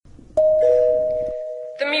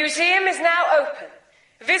museum is now open.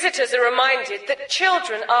 Visitors are reminded that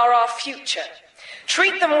children are our future.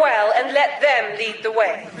 Treat them well and let them lead the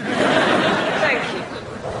way. Thank you.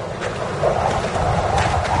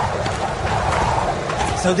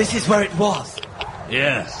 So this is where it was?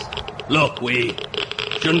 Yes. Look, we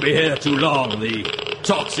shouldn't be here too long. The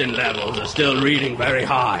toxin levels are still reading very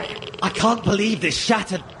high. I can't believe this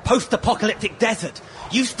shattered post-apocalyptic desert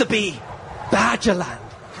used to be Badgerland.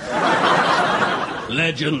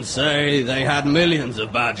 Legends say they had millions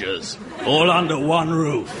of badgers, all under one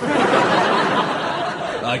roof.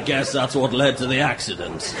 I guess that's what led to the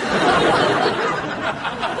accident.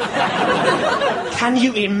 Can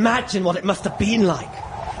you imagine what it must have been like?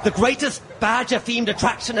 The greatest badger-themed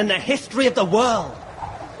attraction in the history of the world.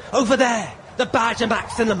 Over there, the Badger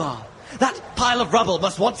Max Cinema. That pile of rubble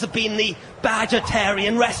must once have been the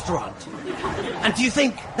Badgertarian restaurant. And do you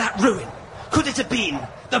think that ruin, could it have been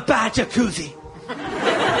the Badger Jacuzzi?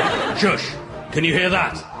 Shush! Can you hear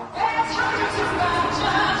that?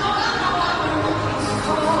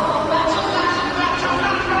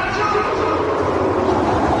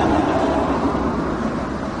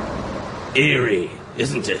 Eerie,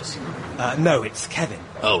 isn't it? No, it's Kevin.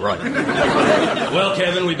 Oh, right. Well,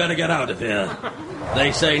 Kevin, we better get out of here.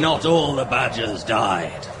 They say not all the badgers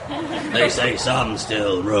died. They say some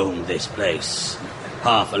still roam this place.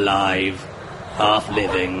 Half alive, half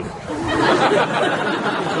living.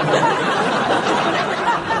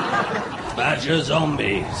 Badger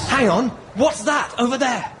zombies. Hang on, what's that over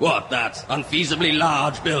there? What, that unfeasibly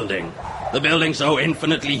large building? The building so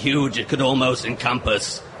infinitely huge it could almost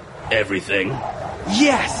encompass everything.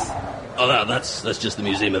 Yes! Oh, that's just the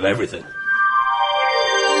Museum of Everything.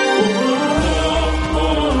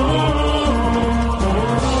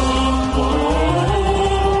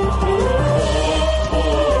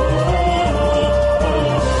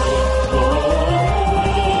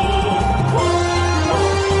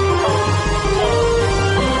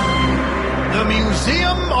 The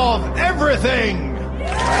Museum of Everything!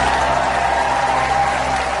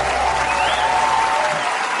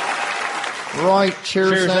 Right,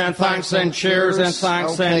 cheers and thanks and cheers and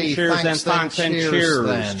thanks and cheers and thanks and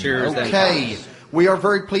cheers. Okay, we are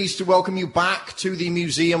very pleased to welcome you back to the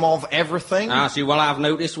Museum of Everything. As you will have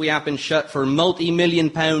noticed, we have been shut for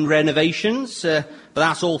multi-million-pound renovations, but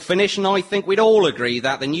that's all finished, and I think we'd all agree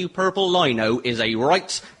that the new purple lino is a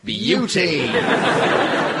right beauty.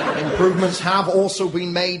 Improvements have also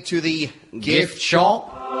been made to the gift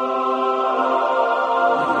shop,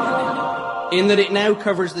 in that it now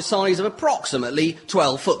covers the size of approximately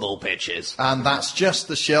 12 football pitches. and that's just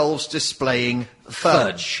the shelves displaying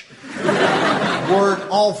fudge. Fudge. Word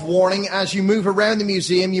of warning, as you move around the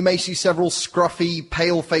museum, you may see several scruffy,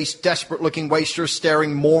 pale-faced, desperate-looking wasters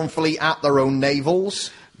staring mournfully at their own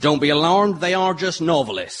navels. Don't be alarmed, they are just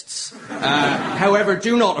novelists. However,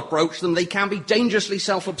 do not approach them, they can be dangerously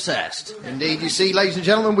self-obsessed. Indeed, you see, ladies and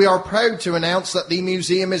gentlemen, we are proud to announce that the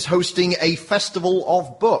museum is hosting a festival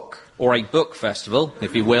of book. Or a book festival,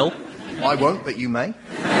 if you will. I won't, but you may.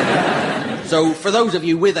 So, for those of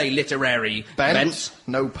you with a literary bent,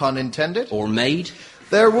 no pun intended, or made,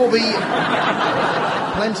 there will be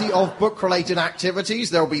plenty of book-related activities.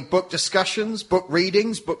 There will be book discussions, book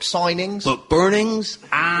readings, book signings, book burnings,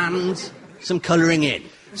 and some colouring in.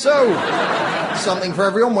 So, something for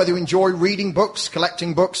everyone, whether you enjoy reading books,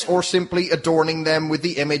 collecting books, or simply adorning them with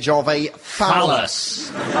the image of a phallus.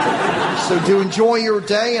 So do enjoy your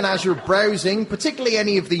day, and as you're browsing, particularly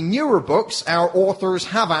any of the newer books, our authors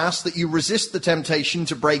have asked that you resist the temptation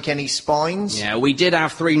to break any spines. Yeah, we did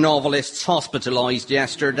have 3 novelists hospitalised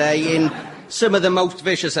yesterday in some of the most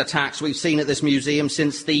vicious attacks we've seen at this museum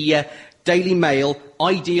since the Daily Mail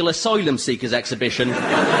Ideal Asylum Seekers exhibition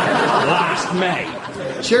last May.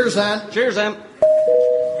 Cheers, Anne. Cheers, Em.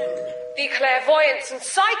 The Clairvoyants and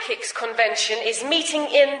Psychics Convention is meeting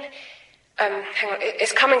in... hang on,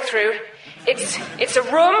 it's coming through. It's a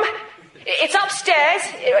room. It's upstairs.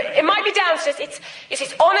 It might be downstairs.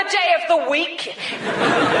 It's on a day of the week.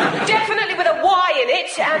 Definitely with a Y in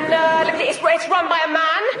it. And it's run by a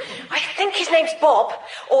man. I think his name's Bob.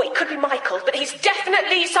 Or it could be Michael. But he's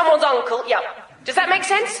definitely someone's uncle. Yeah. Does that make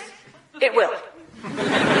sense? It will.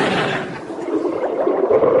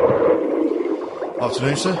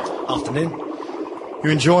 Afternoon, sir. Afternoon.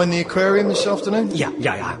 You enjoying the aquarium this afternoon?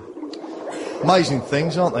 Yeah. Amazing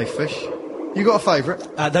things, aren't they, fish? You got a favourite?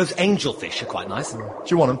 Those angelfish are quite nice. Do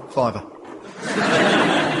you want them? £5.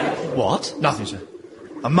 What? Nothing, sir.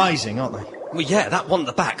 Amazing, aren't they? Well, yeah, that one at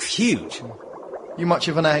the back's huge. You much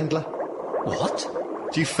of an angler? What?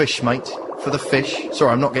 Do you fish, mate? for the fish?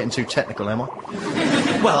 Sorry, I'm not getting too technical, am I?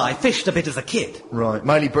 Well, I fished a bit as a kid. Right,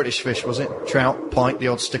 mainly British fish, was it? Trout, pike, the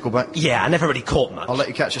odd stickleback? Yeah, I never really caught much. I'll let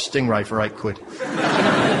you catch a stingray for £8.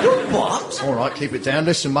 What? All right, keep it down.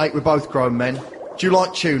 Listen, mate, we're both grown men. Do you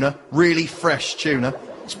like tuna? Really fresh tuna?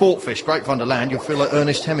 Sport fish, great fun to land. You'll feel like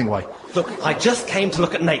Ernest Hemingway. Look, I just came to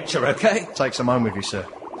look at nature, OK? Take some home with you, sir.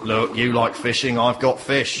 Look, you like fishing, I've got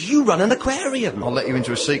fish. You run an aquarium. I'll let you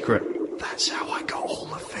into a secret. That's how I got all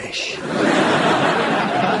the fish.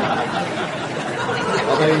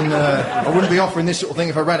 I mean, I wouldn't be offering this sort of thing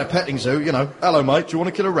if I ran a petting zoo, you know. Hello, mate, do you want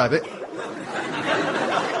to kill a rabbit?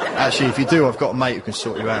 Actually, if you do, I've got a mate who can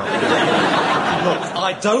sort you out. Look,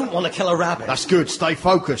 I don't want to kill a rabbit. That's good, stay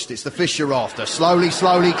focused. It's the fish you're after. Slowly,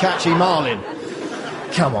 slowly catch him, marlin.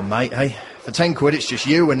 Come on, mate, hey? For £10, it's just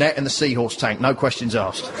you, a net and the seahorse tank. No questions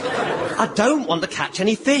asked. I don't want to catch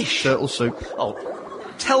any fish. Turtle soup. Oh,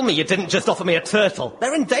 tell me you didn't just offer me a turtle.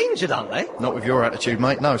 They're endangered, aren't they? Not with your attitude,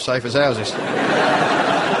 mate. No, safe as houses.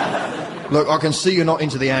 Look, I can see you're not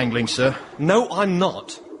into the angling, sir. No, I'm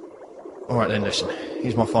not. All right, then, listen.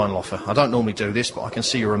 Here's my final offer. I don't normally do this, but I can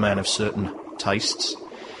see you're a man of certain tastes.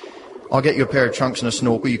 I'll get you a pair of trunks and a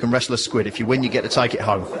snorkel. You can wrestle a squid. If you win, you get to take it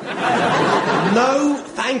home. No,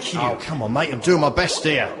 thank you. Oh, come on, mate. I'm doing my best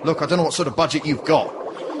here. Look, I don't know what sort of budget you've got.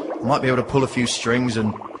 I might be able to pull a few strings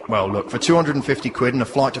and... Well, look, for £250 and a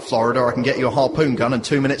flight to Florida, I can get you a harpoon gun and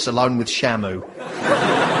 2 minutes alone with Shamu.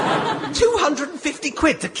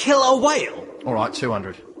 £250 to kill a whale? All right,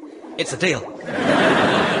 200. It's a deal.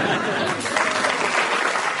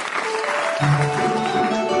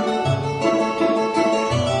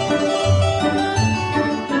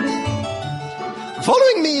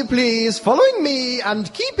 Following me, please, following me,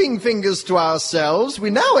 and keeping fingers to ourselves, we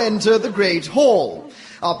now enter the Great Hall.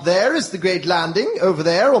 Up there is the Great Landing, over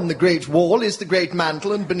there on the Great Wall is the Great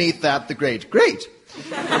Mantle, and beneath that the Great Grate.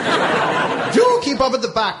 Do keep up at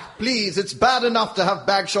the back, please. It's bad enough to have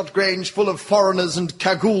Bagshot Grange full of foreigners and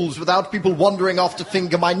cagoules without people wandering off to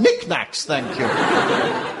finger my knickknacks, thank you.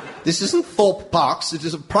 This isn't Thorpe Parks. It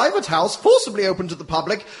is a private house forcibly opened to the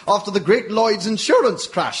public after the Great Lloyd's insurance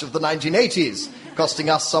crash of the 1980s,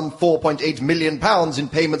 costing us some £4.8 million in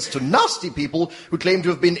payments to nasty people who claim to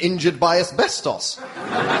have been injured by asbestos.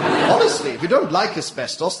 Honestly, if you don't like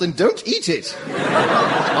asbestos, then don't eat it.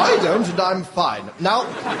 I don't, and I'm fine. Now,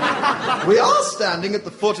 we are standing at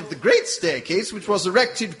the foot of the Great Staircase, which was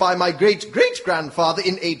erected by my great-great-grandfather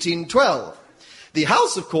in 1812. The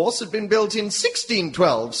house, of course, had been built in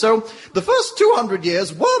 1612, so the first 200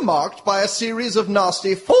 years were marked by a series of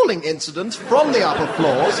nasty falling incidents from the upper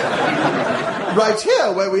floors. Right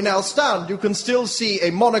here, where we now stand, you can still see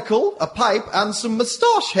a monocle, a pipe, and some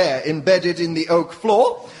moustache hair embedded in the oak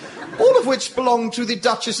floor, all of which belong to the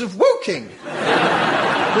Duchess of Woking,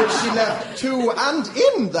 which she left to and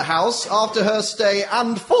in the house after her stay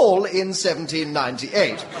and fall in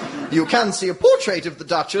 1798. You can see a portrait of the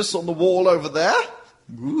Duchess on the wall over there.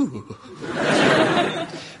 Ooh.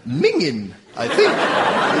 Mingin, I think,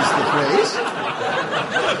 is the phrase.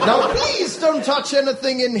 Now, please don't touch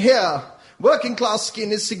anything in here. Working-class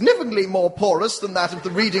skin is significantly more porous than that of the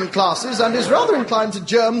reading classes and is rather inclined to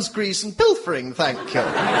germs, grease, and pilfering, thank you.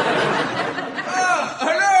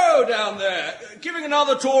 Hello down there. Giving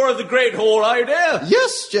another tour of the Great Hall, are you, dear?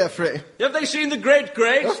 Yes, Geoffrey. Have they seen the Great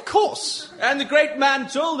Grate? Of course. And the Great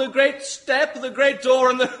Mantle, the Great Step, the Great Door,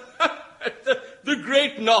 and the... the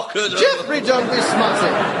Great Knocker. Geoffrey, don't be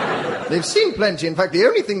smutty. They've seen plenty. In fact, the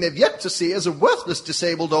only thing they've yet to see is a worthless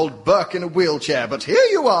disabled old Burke in a wheelchair. But here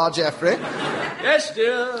you are, Geoffrey. Yes,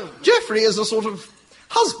 dear. Geoffrey is a sort of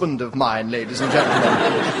husband of mine, ladies and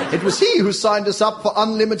gentlemen. It was he who signed us up for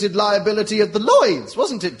unlimited liability at the Lloyd's,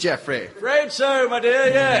 wasn't it, Geoffrey? Afraid so, my dear,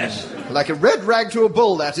 yes. Like a red rag to a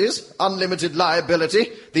bull, that is. Unlimited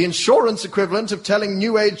liability. The insurance equivalent of telling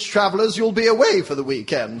New Age travellers you'll be away for the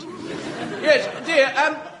weekend. Yes, dear,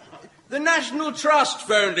 the National Trust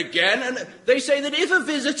phoned again, and they say that if a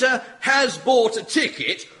visitor has bought a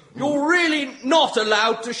ticket, you're really not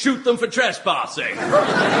allowed to shoot them for trespassing.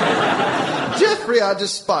 Geoffrey, I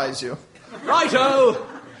despise you. Righto.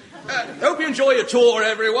 Hope you enjoy your tour,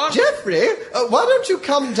 everyone. Geoffrey, why don't you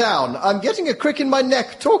come down? I'm getting a crick in my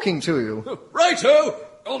neck talking to you. Righto.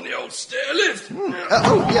 On the old stair lift.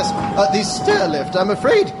 Oh, yes, the stair lift. I'm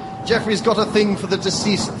afraid Geoffrey's got a thing for the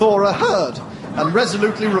deceased Thora Hurd and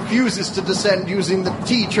resolutely refuses to descend using the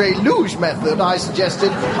tea-tray luge method I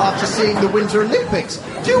suggested after seeing the Winter Olympics.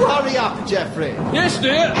 Do hurry up, Geoffrey. Yes,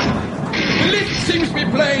 dear. The lift seems to be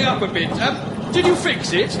playing up a bit. Did you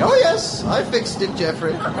fix it? Oh, yes, I fixed it,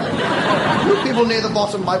 Geoffrey. You people near the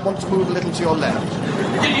bottom might want to move a little to your left.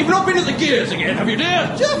 You've not been at the gears again, have you,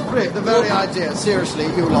 dear? Geoffrey, the very idea. Seriously,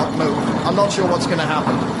 you lot move. I'm not sure what's going to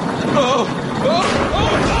happen.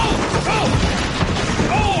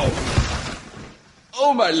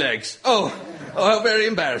 Oh, my legs. Oh, how very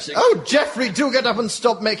embarrassing. Oh, Geoffrey, do get up and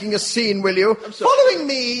stop making a scene, will you? I'm sorry. Following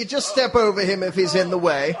me, just step over him if he's in the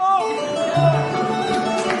way.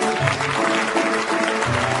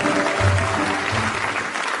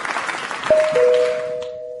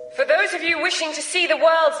 For those of you wishing to see the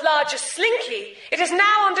world's largest slinky, it is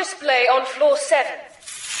now on display on floor 7.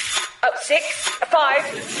 6, 5,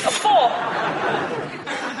 4.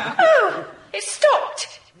 Oh, it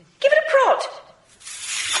stopped. Give it a prod.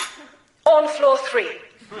 On floor 3.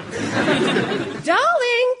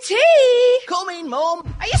 Darling, tea! Coming, Mum.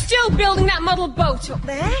 Are you still building that model boat up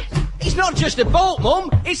there? It's not just a boat,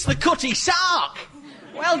 Mum. It's the Cutty Sark.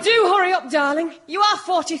 Well, do hurry up, darling. You are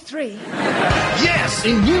 43. Yes,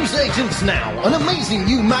 in newsagents now, an amazing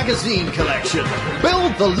new magazine collection.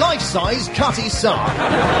 Build the life-size Cutty Sark.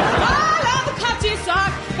 I love the Cutty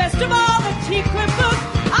Sark, best of all the tea-quippers.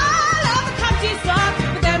 I love the Cutty Sark,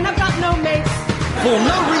 but then I've got no mates. For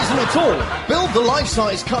no reason at all, Build the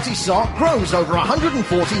Life-Size Cutty Sark grows over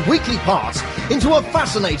 140 weekly parts into a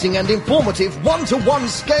fascinating and informative 1-to-1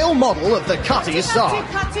 scale model of the Cutty Sark.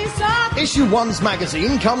 Cutty Sark. Issue 1's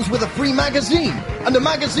magazine comes with a free magazine and a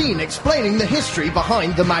magazine explaining the history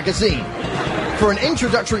behind the magazine. For an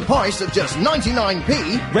introductory price of just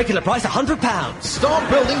 99p, Regular price £100. start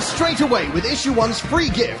building straight away with Issue 1's free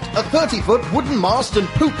gift, a 30-foot wooden mast and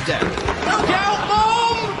poop deck. Look out, Mum!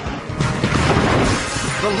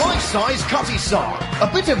 The life-size Cutty Sark, a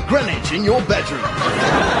bit of Greenwich in your bedroom.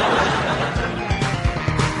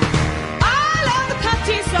 I love the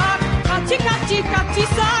Cutty Sark, Cutty, Cutty, Cutty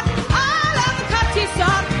Sark. I love the Cutty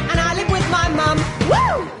Sark, and I live with my mum.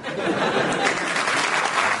 Woo!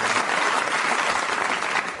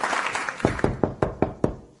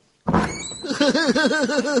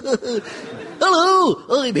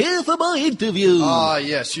 Hello, I'm here for my interview. Ah,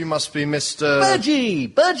 yes, you must be Mr...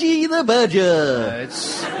 Budgie the Badger.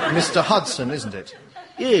 It's Mr. Hudson, isn't it?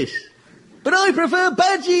 Yes, but I prefer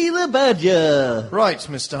Budgie the Badger. Right,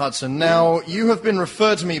 Mr. Hudson. Now, you have been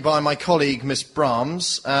referred to me by my colleague, Miss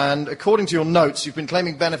Brahms, and according to your notes, you've been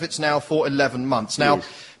claiming benefits now for 11 months. Now, Yes.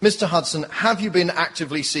 Mr. Hudson, have you been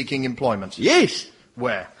actively seeking employment? Yes,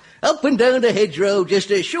 Where? up and down the hedgerow,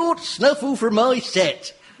 just a short snuffle from my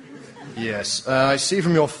set. Yes, I see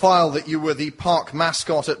from your file that you were the park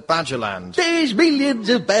mascot at Badgerland. There's millions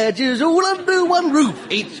of badgers all under one roof.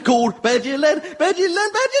 It's called Badgerland,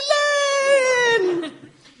 Badgerland,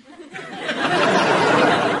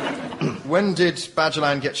 Badgerland! When did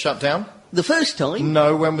Badgerland get shut down? The first time?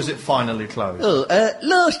 No, when was it finally closed?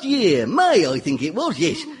 Last year, May, I think it was,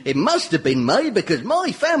 yes. It must have been May because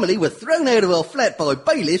my family were thrown out of our flat by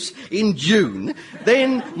bailiffs in June.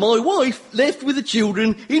 Then my wife left with the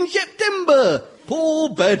children in September. Poor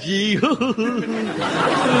Badgie.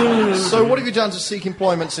 So what have you done to seek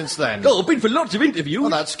employment since then? Oh, I've been for lots of interviews. Oh,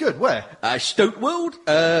 that's good. Where? Stoke World,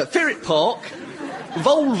 Ferret Park,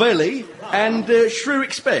 Vole Valley, and Shrew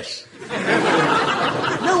Express.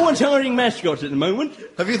 No one's hiring mascots at the moment.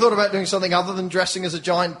 Have you thought about doing something other than dressing as a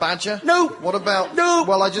giant badger? No. What about... No.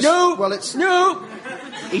 Well, I just... No. Well, it's... No.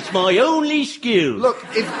 It's my only skill. Look,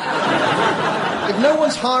 if no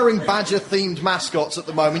one's hiring badger-themed mascots at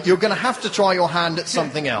the moment, you're going to have to try your hand at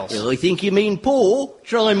something else. I think you mean paw.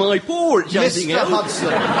 Try my paw at something Mr. else.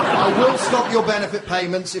 Hudson, I will stop your benefit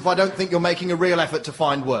payments if I don't think you're making a real effort to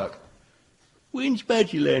find work. When's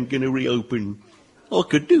Badgerland going to reopen? I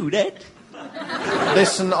could do that.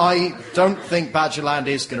 Listen, I don't think Badgerland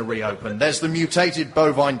is going to reopen. There's the mutated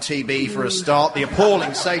bovine TB for a start, the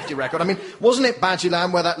appalling safety record. I mean, wasn't it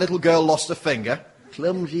Badgerland where that little girl lost a finger?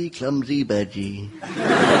 Clumsy, clumsy Badgie.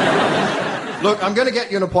 Look, I'm going to get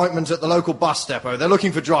you an appointment at the local bus depot. They're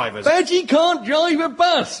looking for drivers. Badgie can't drive a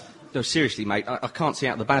bus. No, seriously, mate, I can't see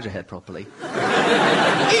out the badger head properly.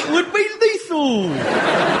 It would be lethal.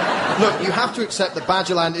 Look, you have to accept that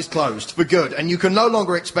Badgerland is closed for good, and you can no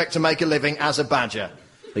longer expect to make a living as a badger.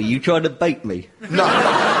 Are you trying to bait me? No.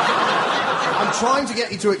 I'm trying to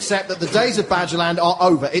get you to accept that the days of Badgerland are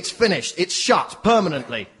over. It's finished. It's shut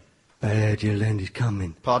permanently. Badgerland is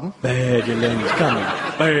coming. Pardon? Badgerland is coming.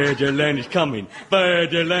 Badgerland is coming.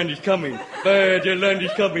 Badgerland is coming. Badgerland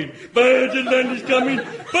is coming. Badgerland is coming.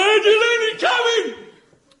 Badgerland is coming!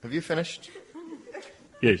 Have you finished?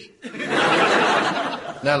 Yes.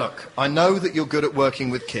 Now look, I know that you're good at working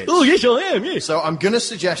with kids. Oh, yes, I am, yes. So I'm going to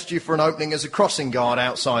suggest you for an opening as a crossing guard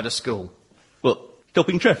outside a school. What,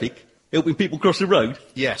 stopping traffic? Helping people cross the road?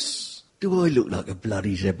 Yes. Do I look like a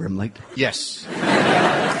bloody zebra, mate? Yes.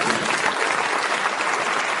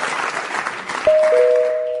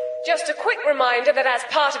 Just a quick reminder that as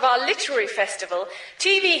part of our literary festival,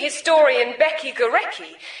 TV historian Becky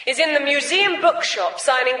Gorecki is in the museum bookshop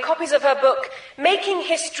signing copies of her book, Making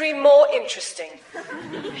History More Interesting.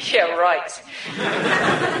 Yeah, right.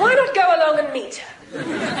 Why not go along and meet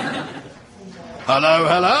her? Hello,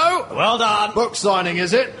 hello. Well done. Book signing,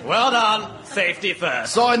 is it? Well done. Safety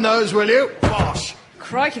first. Sign those, will you? Bosh.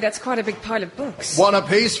 Crikey, that's quite a big pile of books. One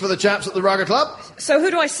apiece for the chaps at the Rugger Club. So who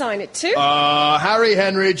do I sign it to? Harry,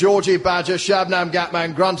 Henry, Georgie, Badger, Shabnam,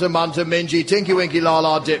 Gatman, Grunter, Munter, Mingy, Tinky Winky,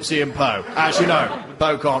 Lala, Dipsy and Poe. As you know,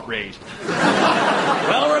 Poe can't read.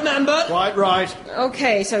 Well remembered. Quite right.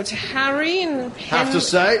 Okay, so to Harry and Have to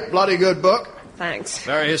say, bloody good book. Thanks.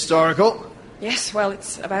 Very historical. Yes, well,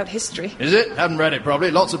 it's about history. Is it? Haven't read it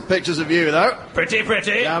probably. Lots of pictures of you, though. Pretty.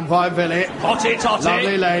 Damn fine filly. Hotty totty.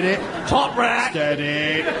 Lovely lady. Top rack.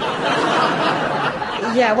 Steady.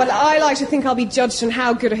 Yeah, well, I like to think I'll be judged on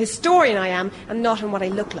how good a historian I am and not on what I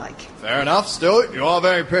look like. Fair enough. Still, you are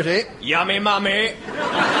very pretty. Yummy mummy.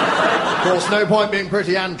 Of course, no point being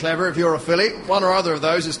pretty and clever if you're a filly. One or other of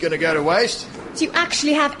those is going to go to waste. Do you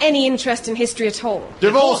actually have any interest in history at all?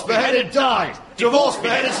 Divorced, beheaded, died. Divorced,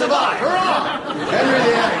 beheaded, survived. Hurrah! Henry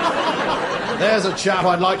VIII. There's a chap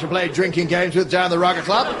I'd like to play drinking games with down the Rugger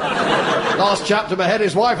Club. Last chap to behead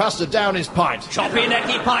his wife has to down his pint. Choppy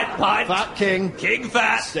necky pipe. Fat king. King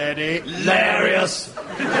fat. Steady. Hilarious.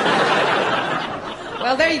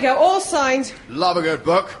 Well, there you go, all signed. Love a good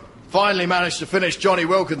book. Finally managed to finish Johnny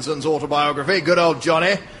Wilkinson's autobiography. Good old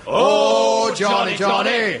Johnny. Oh, Johnny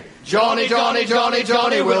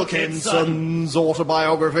Wilkinson's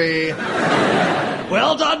autobiography.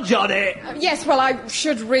 Well done, Johnny. Yes, well, I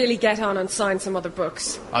should really get on and sign some other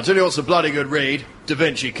books. I'll tell you what's a bloody good read. Da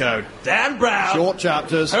Vinci Code. Dan Brown. Short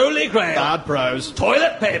chapters. Holy Grail. Bad prose.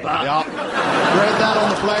 Toilet paper. Yup. Read that on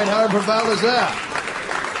the plane home from Valdezere.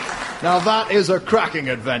 Now that is a cracking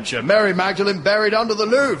adventure. Mary Magdalene buried under the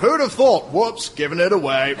Louvre. Who'd have thought? Whoops, giving it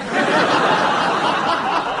away.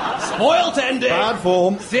 Spoilt ending. Bad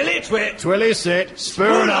form. Silly twit. Twilly sit.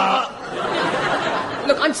 Spooner.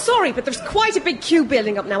 Look, I'm sorry, but there's quite a big queue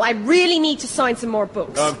building up now. I really need to sign some more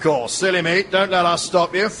books. Of course. Silly me. Don't let us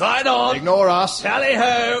stop you. Sign on. Ignore us.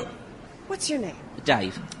 Tally-ho. What's your name?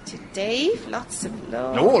 Dave. To Dave. Lots of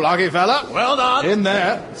love. Oh, lucky fella. Well done. In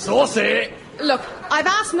there. Saucy. Look, I've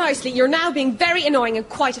asked nicely. You're now being very annoying and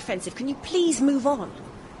quite offensive. Can you please move on?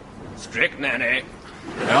 Strict nanny.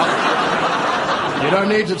 Yeah. You don't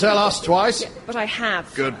need to tell us twice. Yeah, but I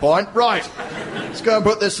have. Good point. Right. Let's go and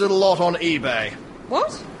put this little lot on eBay.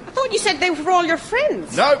 What? I thought you said they were for all your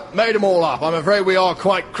friends. No, made them all up. I'm afraid we are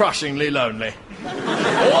quite crushingly lonely.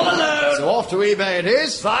 All alone. So off to eBay it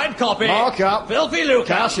is. Signed copy. Mark up. Filthy lucre.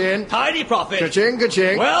 Cash in. Tidy profit. Ka-ching,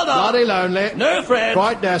 ka-ching. Well done. Bloody lonely. No friend.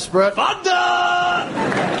 Quite desperate. Fun done.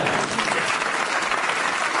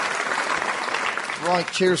 Right,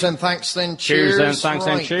 cheers and thanks then. Cheers and thanks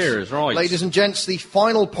right. and cheers, right. Ladies and gents, the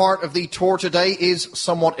final part of the tour today is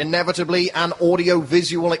somewhat inevitably an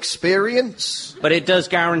audio-visual experience. But it does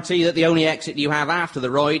guarantee that the only exit you have after the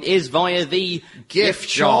ride is via the Gift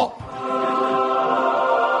shop.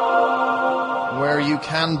 Where you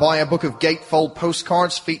can buy a book of gatefold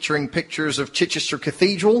postcards featuring pictures of Chichester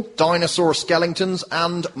Cathedral, dinosaur skeletons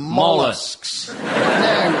and mollusks.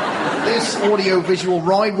 Now, this audio-visual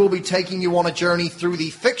ride will be taking you on a journey through the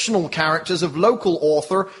fictional characters of local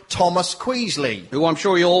author Thomas Queezly. Who I'm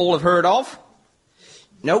sure you all have heard of.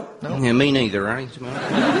 Nope. No. Yeah, me neither, eh?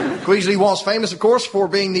 Queezly was famous, of course, for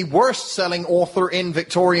being the worst-selling author in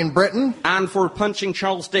Victorian Britain. And for punching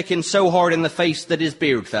Charles Dickens so hard in the face that his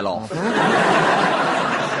beard fell off.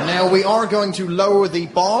 Now, we are going to lower the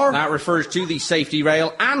bar. That refers to the safety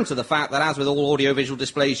rail and to the fact that, as with all audiovisual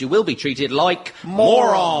displays, you will be treated like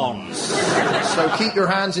morons. So keep your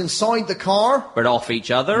hands inside the car. But off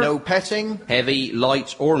each other. No petting. Heavy,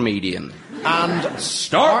 light or medium. And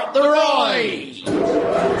start the ride!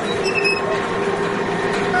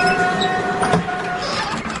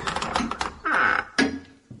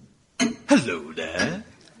 Hello there.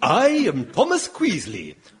 I am Thomas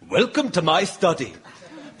Queezly. Welcome to my study.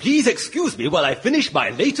 Please excuse me while I finish my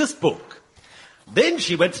latest book. Then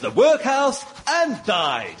she went to the workhouse and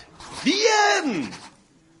died. The end!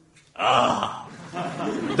 Ah,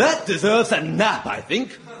 that deserves a nap, I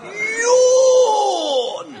think.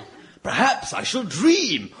 Yawn! Perhaps I shall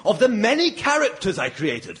dream of the many characters I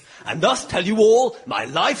created, and thus tell you all my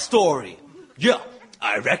life story. Yeah,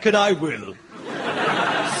 I reckon I will.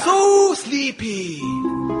 So sleepy,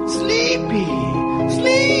 sleepy,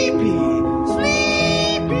 sleepy, sleepy.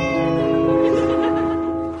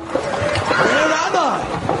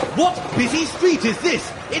 What busy street is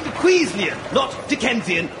this? In Queezlian, not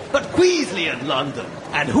Dickensian, but Queezlian London.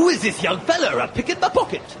 And who is this young fella a-picking my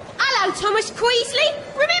pocket? Hello, Thomas Queezly.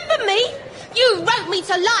 Remember me? You wrote me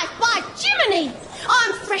to life by Jiminy.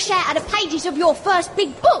 I'm fresh out of the pages of your first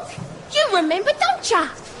big book. You remember, don't ya?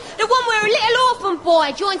 The one where a little orphan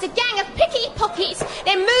boy joins a gang of pickety pockets,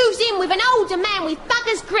 then moves in with an older man with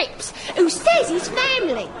bugger's grips, who says he's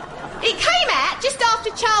family. It came out just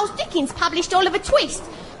after Charles Dickens published Oliver Twist,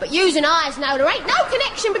 but yous and I know there ain't no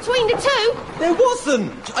connection between the two. There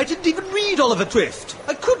wasn't. I didn't even read Oliver Twist.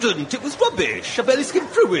 I couldn't. It was rubbish. I barely skimmed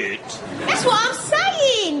through it. That's what I'm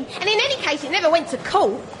saying. And in any case, it never went to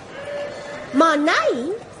court. My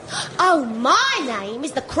name? Oh, my name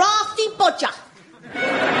is the Crafty Bodger.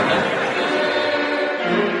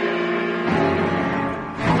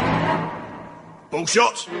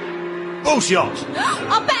 Bullshot! Bullshot!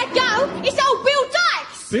 I better go. It's old Bill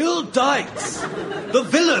Dykes. Bill Dykes, the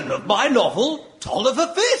villain of my novel, Tolliver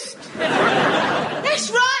Fist. That's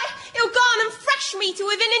right. He'll go on and thrash me to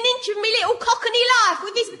within an inch of me little cockney life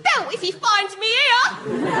with his belt if he finds me here.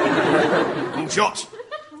 Bullshot!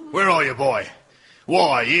 Where are you, boy?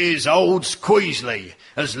 Why, here's old Queezly,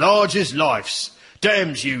 as large as life's.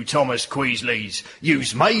 Damns you, Thomas Queezlys,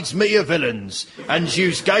 yous mades me a villains, and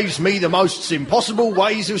yous gaves me the most impossible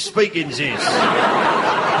ways of speakings is.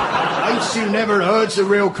 Ain't you never heard the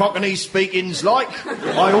real cockney speakings like?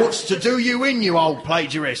 I oughts to do you in, you old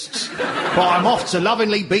plagiarists. But I'm off to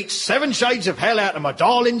lovingly beat 7 shades of hell out of my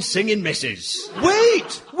darling singing missus.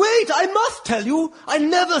 Wait, I must tell you, I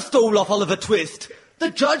never stole off Oliver Twist.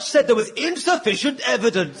 The judge said there was insufficient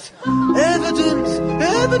evidence. Evidence.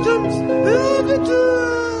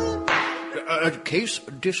 Case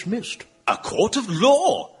dismissed. A court of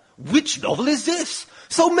law? Which novel is this?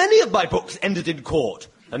 So many of my books ended in court,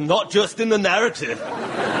 and not just in the narrative.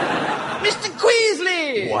 Mr.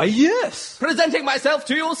 Queezly! Why, yes. Presenting myself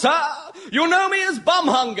to you, sir. You know me as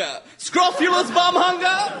Bumhunger. Scrofulous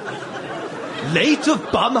Bumhunger. Late of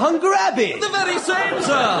Bumhunger Abbey. The very same,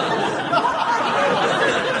 sir.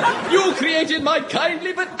 You created my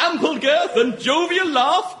kindly but ample girth and jovial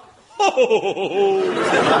laugh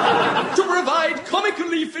to provide comic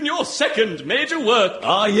relief in your second major work.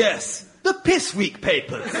 Ah, yes. The Piss Week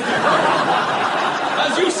papers.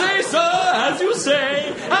 As you say, sir, as you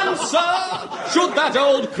say. And, sir, should that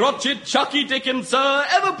old crotchet Chucky Dickens, sir,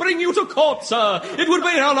 ever bring you to court, sir, it would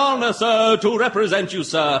be an honour, sir, to represent you,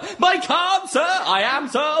 sir. By card, sir, I am,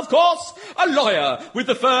 sir, of course, a lawyer with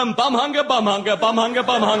the firm Bumhunger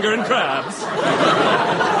and Crabs.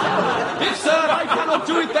 If, sir, I cannot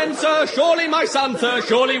do it then, sir, surely my son, sir,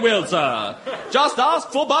 surely will, sir. Just ask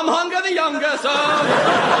for Bumhunger the younger, sir.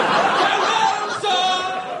 Farewell, sir!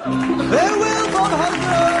 Farewell,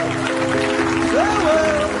 Bumhunger!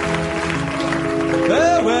 Farewell!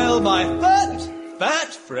 Farewell, my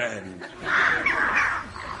fat friend.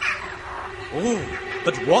 Oh,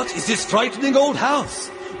 but what is this frightening old house?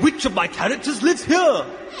 Which of my characters lives here?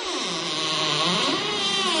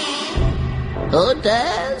 Who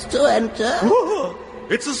dares to enter? Oh,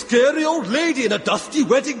 it's a scary old lady in a dusty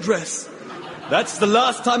wedding dress. That's the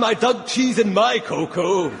last time I dug cheese in my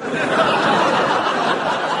cocoa.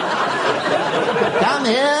 Come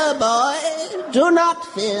here, boy. Do not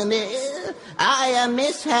fear me. I am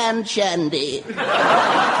Miss Hand Shandy.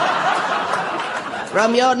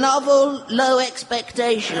 From your novel, Low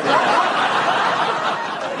Expectation.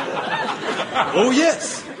 Oh,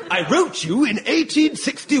 yes. I wrote you in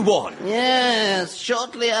 1861. Yes,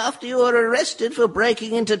 shortly after you were arrested for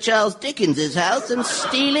breaking into Charles Dickens's house and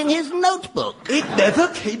stealing his notebook. It never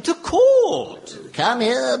came to court. Come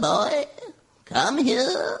here, boy. Come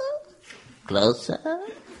here. Closer.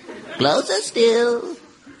 Closer still.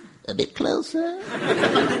 A bit closer.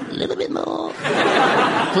 A little bit more.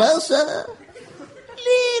 Closer.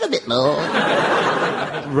 Little bit more.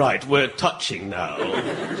 Right, we're touching now.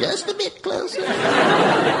 Just a bit closer.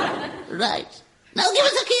 Right. Now give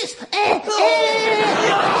us a kiss.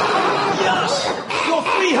 You're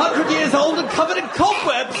 300 years old and covered in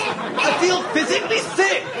cobwebs. I feel physically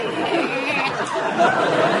sick.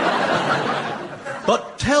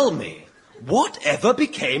 But tell me, whatever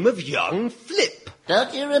became of young Flip?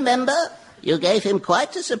 Don't you remember? You gave him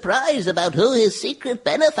quite a surprise about who his secret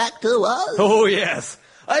benefactor was. Oh, yes.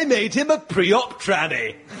 I made him a pre-op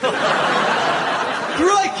tranny.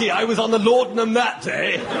 Crikey, I was on the laudanum that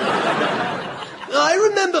day. I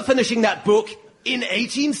remember finishing that book in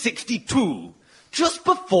 1862, just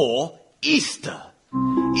before Easter.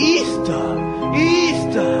 Easter.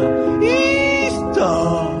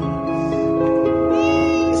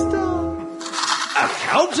 A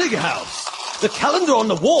counting house. The calendar on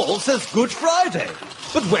the wall says Good Friday.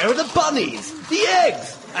 But where are the bunnies, the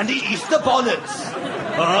eggs, and the Easter bonnets?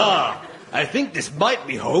 Ah, I think this might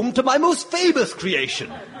be home to my most famous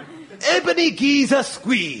creation, Ebony Geezer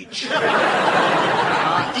Squeege.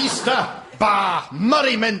 Easter? Bah!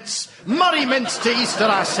 Murray mince! Murray mince to Easter,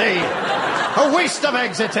 I say! A waste of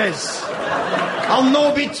eggs it is! I'll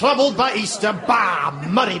no be troubled by Easter. Bah!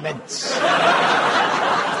 Murray mince!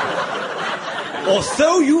 Or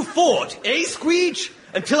so you thought, eh, Squeege?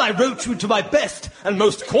 Until I wrote you to my best and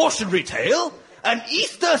most cautionary tale, an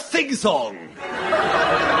Easter sing-song.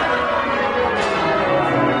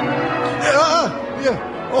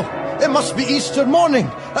 It must be Easter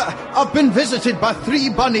morning. I've been visited by 3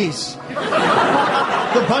 bunnies.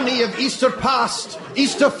 The bunny of Easter past,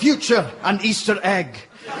 Easter future, and Easter egg.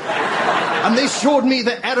 And they showed me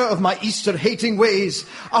the error of my Easter-hating ways.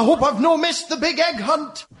 I hope I've no missed the big egg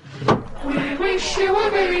hunt. We wish you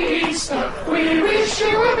a Merry Easter. We wish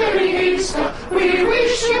you a Merry Easter. We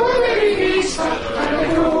wish you a Merry Easter and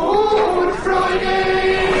a Good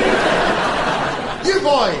Friday. You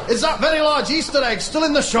boy, is that very large Easter egg still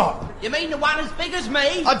in the shop? You mean the one as big as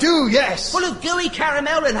me? I do, yes. Full of gooey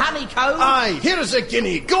caramel and honeycomb? Aye, here is a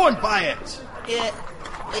guinea. Go and buy it. Yeah,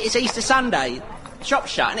 it's Easter Sunday.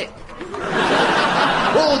 Shop's shut, isn't it?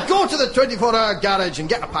 Well, go to the 24-hour garage and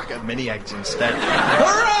get a packet of mini eggs instead.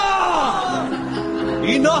 Hurrah!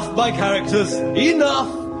 Enough, my characters, enough.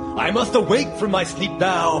 I must awake from my sleep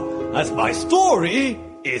now, as my story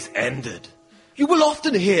is ended. You will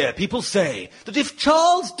often hear people say that if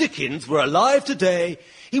Charles Dickens were alive today,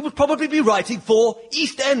 he would probably be writing for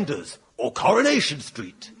EastEnders or Coronation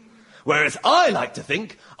Street. Whereas I like to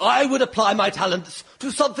think I would apply my talents to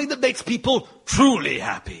something that makes people truly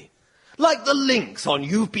happy. Like the links on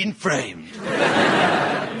You've Been Framed.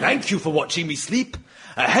 Thank you for watching me sleep.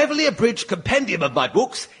 A heavily abridged compendium of my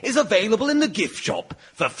books is available in the gift shop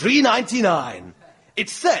for $3.99.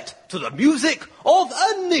 It's set to the music of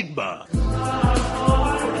Enigma.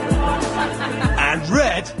 And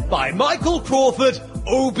read by Michael Crawford,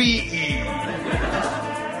 OBE.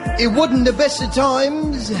 It wasn't the best of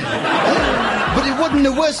times, but it wasn't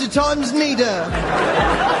the worst of times neither.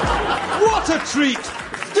 What a treat!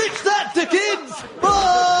 Stitch that, Dickens!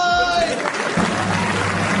 Bye!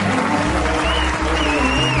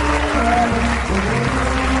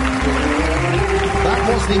 That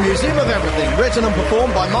was the Museum of Everything, written and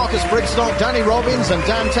performed by Marcus Brigstock, Danny Robbins and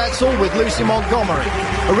Dan Tetzel with Lucy Montgomery.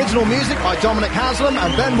 Original music by Dominic Haslam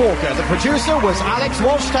and Ben Walker. The producer was Alex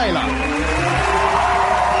Walsh-Taylor.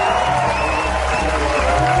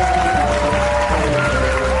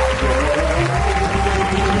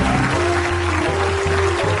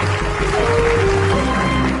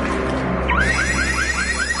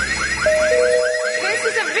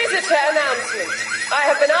 Announcement. I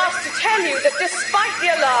have been asked to tell you that despite the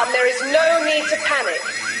alarm, there is no need to panic.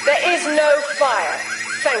 There is no fire.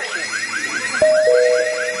 Thank you.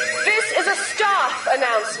 This is a staff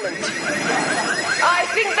announcement. I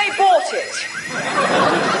think they bought it.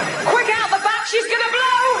 Quick out the back, she's gonna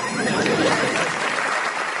blow!